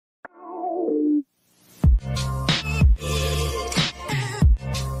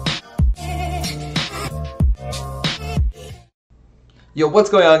Yo, what's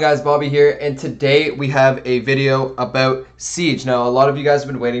going on, guys? Bobby here, and today we have a video about Siege. Now, a lot of you guys have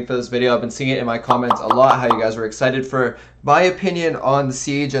been waiting for this video. I've been seeing it in my comments a lot, how you guys were excited for my opinion on the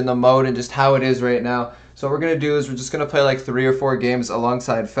Siege and the mode and just how it is right now. So what we're going to do is we're just going to play like 3 or 4 games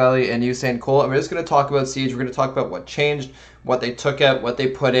alongside Felly and Usain Cole, and we're just going to talk about Siege. We're going to talk about what changed, what they took out, what they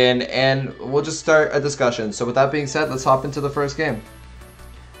put in, and we'll just start a discussion. So with that being said, let's hop into the first game.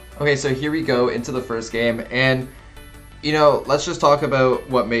 Okay, so here we go into the first game, and you know, let's just talk about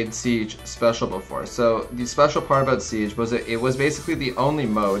what made Siege special before. So the special part about Siege was it was basically the only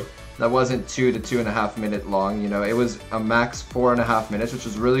mode that wasn't 2 to 2.5 minute long. You know, it was a max 4.5 minutes, which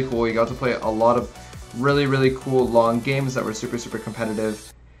was really cool. You got to play a lot of really cool long games that were super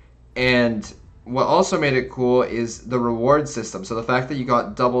competitive. And what also made it cool is the reward system. So the fact that you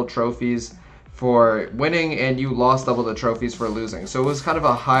got double trophies for winning and you lost double the trophies for losing. So it was kind of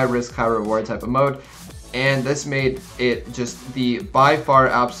a high risk, high reward type of mode. And this made it just the by far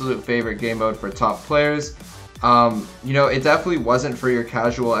absolute favorite game mode for top players. You know, it definitely wasn't for your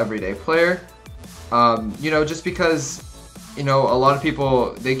casual everyday player. You know, just because, you know, a lot of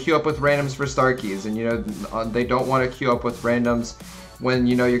people, they queue up with randoms for star keys, and you know, they don't want to queue up with randoms when,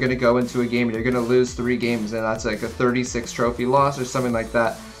 you know, you're going to go into a game and you're going to lose 3 games and that's like a 36 trophy loss or something like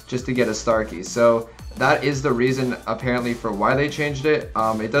that just to get a star key. So that is the reason apparently for why they changed it.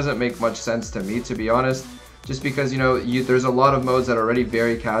 It doesn't make much sense to me, to be honest, just because, you know, there's a lot of modes that are already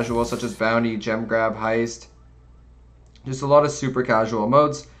very casual, such as bounty, gem grab, heist, just a lot of super casual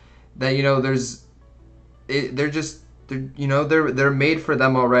modes that, you know, they're made for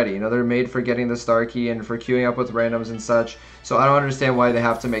them already. You know, they're made for getting the star key and for queuing up with randoms and such. So I don't understand why they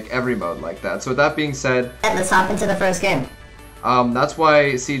have to make every mode like that. So with that being said, let's hop into the first game. That's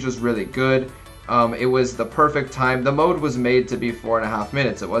why Siege was really good. It was the perfect time. The mode was made to be 4.5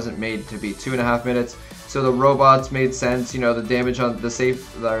 minutes. It wasn't made to be 2.5 minutes. So the robots made sense. You know, the damage on the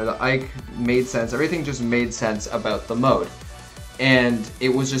safe, or the Ike made sense. Everything just made sense about the mode. And it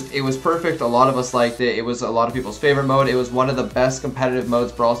was perfect. A lot of us liked it. It was a lot of people's favorite mode. It was one of the best competitive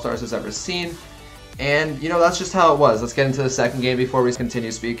modes Brawl Stars has ever seen. And, you know, that's just how it was. Let's get into the second game before we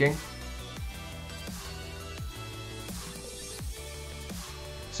continue speaking.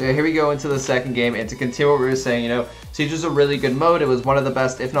 So yeah, here we go into the second game, and to continue what we were saying, you know, Siege was a really good mode. It was one of the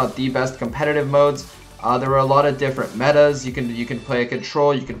best, if not the best, competitive modes. There were a lot of different metas. You can play a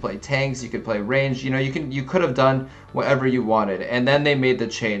control, you can play tanks, you could play range. You know, you could have done whatever you wanted, and then they made the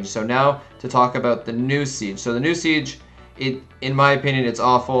change. So now to talk about the new Siege. So the new Siege, in my opinion, it's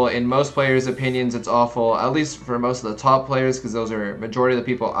awful. In most players' opinions, it's awful. At least for most of the top players, because those are majority of the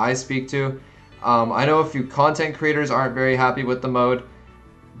people I speak to. I know a few content creators aren't very happy with the mode.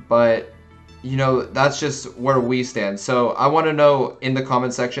 But, you know, that's just where we stand. So I want to know in the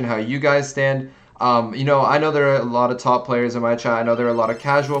comment section how you guys stand. You know, I know there are a lot of top players in my chat. I know there are a lot of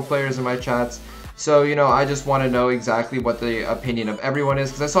casual players in my chats. So, you know, I just want to know exactly what the opinion of everyone is,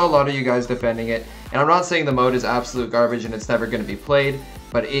 because I saw a lot of you guys defending it. And I'm not saying the mode is absolute garbage and it's never going to be played,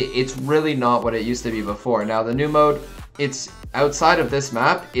 but it's really not what it used to be before. Now, the new mode, it's outside of this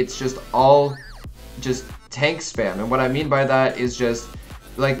map, it's just all just tank spam. And what I mean by that is just,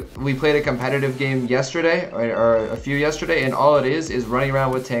 like, we played a competitive game yesterday, or a few yesterday, and all it is running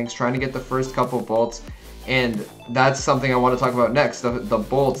around with tanks, trying to get the first couple bolts, and that's something I want to talk about next. The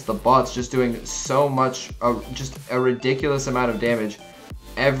bolts, the bots, just doing so much, just a ridiculous amount of damage.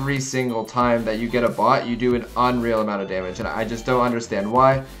 Every single time that you get a bot, you do an unreal amount of damage, and I just don't understand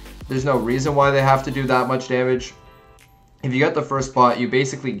why. There's no reason why they have to do that much damage. If you get the first bot, you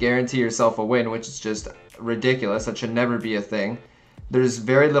basically guarantee yourself a win, which is just ridiculous. That should never be a thing. There's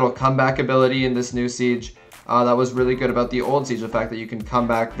very little comeback ability in this new Siege. That was really good about the old Siege, the fact that you can come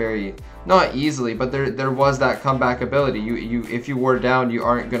back very, not easily, but there was that comeback ability. If you were down, you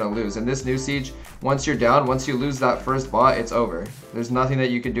aren't going to lose. In this new Siege, once you're down, once you lose that first bot, it's over. There's nothing that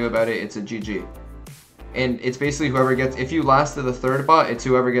you can do about it. It's a GG. And it's basically whoever gets, if you last to the third bot, it's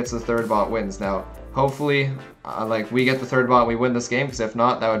whoever gets the third bot wins. Now, hopefully, like, we get the third bot and we win this game, because if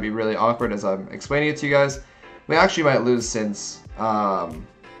not, that would be really awkward as I'm explaining it to you guys. We actually might lose since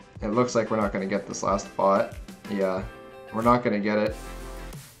it looks like we're not going to get this last bot. Yeah, we're not going to get it.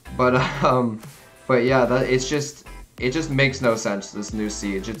 But yeah, it just makes no sense, this new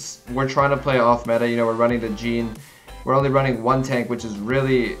Siege. We're trying to play off meta. You know, we're running the Gene. We're only running one tank, which is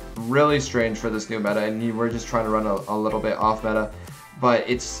really strange for this new meta, and we're just trying to run a little bit off meta. But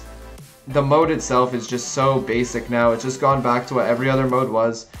the mode itself is just so basic now. It's just gone back to what every other mode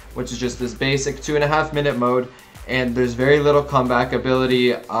was, which is just this basic 2.5 minute mode. And there's very little comeback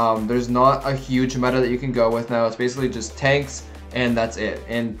ability. There's not a huge meta that you can go with now. It's basically just tanks, and that's it.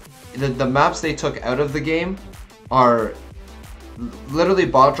 And the maps they took out of the game are literally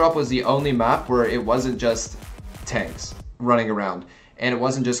Bot Drop was the only map where it wasn't just tanks running around. And it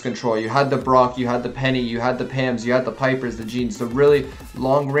wasn't just control. You had the Brock, you had the Penny, you had the Pams, you had the Pipers, the Jeans, the really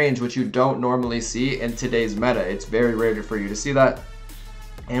long range, which you don't normally see in today's meta. It's very rare for you to see that.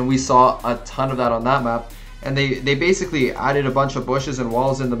 And we saw a ton of that on that map. And they basically added a bunch of bushes and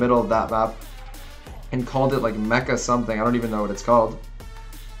walls in the middle of that map and called it like Mecha something. I don't even know what it's called.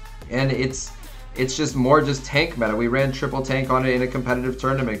 And it's just more just tank meta. We ran triple tank on it in a competitive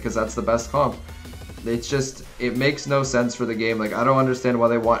tournament because that's the best comp. It's just, it makes no sense for the game. Like, I don't understand why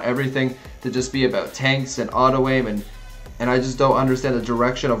they want everything to just be about tanks and auto aim, and I just don't understand the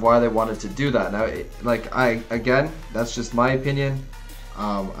direction of why they wanted to do that. Now, again, that's just my opinion.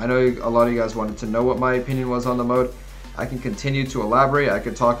 I know a lot of you guys wanted to know what my opinion was on the mode. I can continue to elaborate. I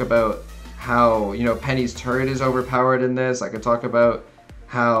could talk about how, you know, Penny's turret is overpowered in this. I could talk about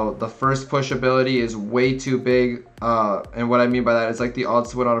how the first push ability is way too big, and what I mean by that is like the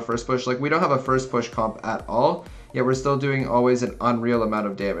odds to win on a first push. Like, we don't have a first push comp at all, yet we're still doing always an unreal amount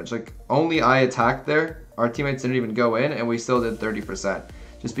of damage. Like, only I attacked there, our teammates didn't even go in, and we still did 30%.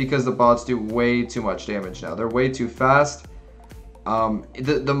 Just because the bots do way too much damage now. They're way too fast.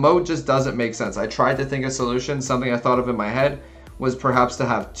 The mode just doesn't make sense. I tried to think of solutions. Something I thought of in my head was perhaps to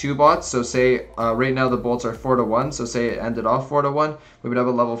have 2 bots. So say right now the bolts are 4-1, so say it ended off 4-1, we would have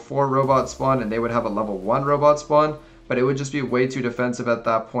a level 4 robot spawn and they would have a level 1 robot spawn, but it would just be way too defensive at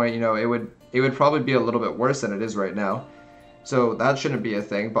that point. You know, it would probably be a little bit worse than it is right now. So that shouldn't be a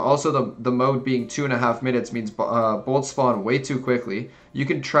thing. But also the mode being 2.5 minutes means bolts spawn way too quickly. You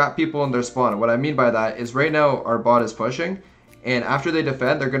can trap people in their spawn. What I mean by that is right now our bot is pushing, and after they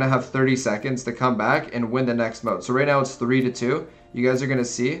defend, they're going to have 30 seconds to come back and win the next mode. So right now it's 3-2. You guys are going to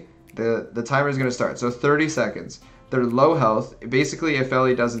see the timer is going to start. So 30 seconds. They're low health. Basically, if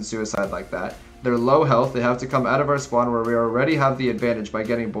Ellie doesn't suicide like that, they're low health. They have to come out of our spawn where we already have the advantage by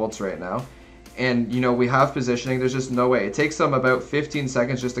getting bolts right now. And, you know, we have positioning. There's just no way. It takes them about 15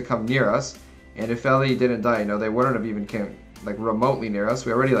 seconds just to come near us. And if Ellie didn't die, you know, they wouldn't have even came like remotely near us.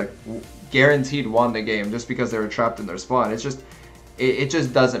 We already like guaranteed won the game just because they were trapped in their spawn. It's just, it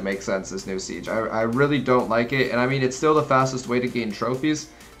just doesn't make sense, this new Siege. I really don't like it. And I mean, it's still the fastest way to gain trophies.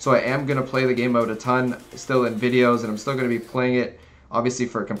 So I am going to play the game mode a ton still in videos, and I'm still going to be playing it obviously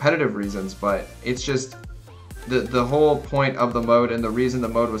for competitive reasons. But it's just the whole point of the mode and the reason the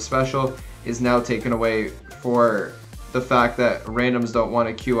mode was special is now taken away for the fact that randoms don't want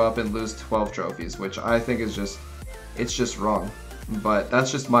to queue up and lose 12 trophies, which I think is just, it's just wrong. But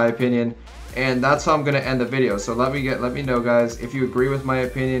that's just my opinion, and that's how I'm going to end the video. So let me know, guys, if you agree with my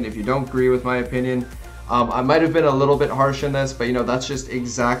opinion, if you don't agree with my opinion. I might have been a little bit harsh in this, but you know, that's just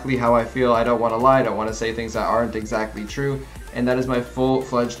exactly how I feel. I don't want to lie. I don't want to say things that aren't exactly true, and that is my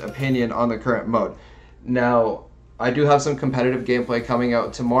full-fledged opinion on the current mode. Now, I do have some competitive gameplay coming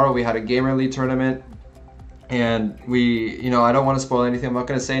out tomorrow. We had a Gamer League tournament, and you know, I don't want to spoil anything. I'm not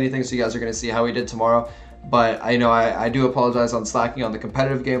going to say anything, so you guys are going to see how we did tomorrow. But I know I do apologize on slacking on the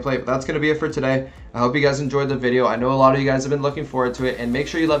competitive gameplay, but that's going to be it for today. I hope you guys enjoyed the video. I know a lot of you guys have been looking forward to it, and make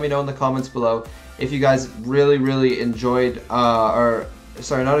sure you let me know in the comments below if you guys really enjoyed, or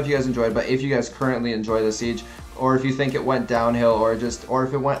sorry, not if you guys enjoyed, but if you guys currently enjoy the Siege, or if you think it went downhill, or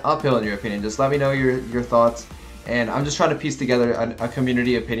if it went uphill in your opinion. Just let me know your thoughts. And I'm just trying to piece together a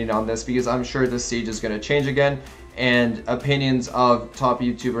community opinion on this, because I'm sure this Siege is going to change again, and opinions of top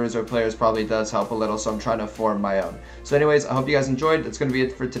YouTubers or players probably does help a little, so I'm trying to form my own. So anyways, I hope you guys enjoyed. That's going to be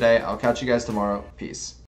it for today. I'll catch you guys tomorrow. Peace.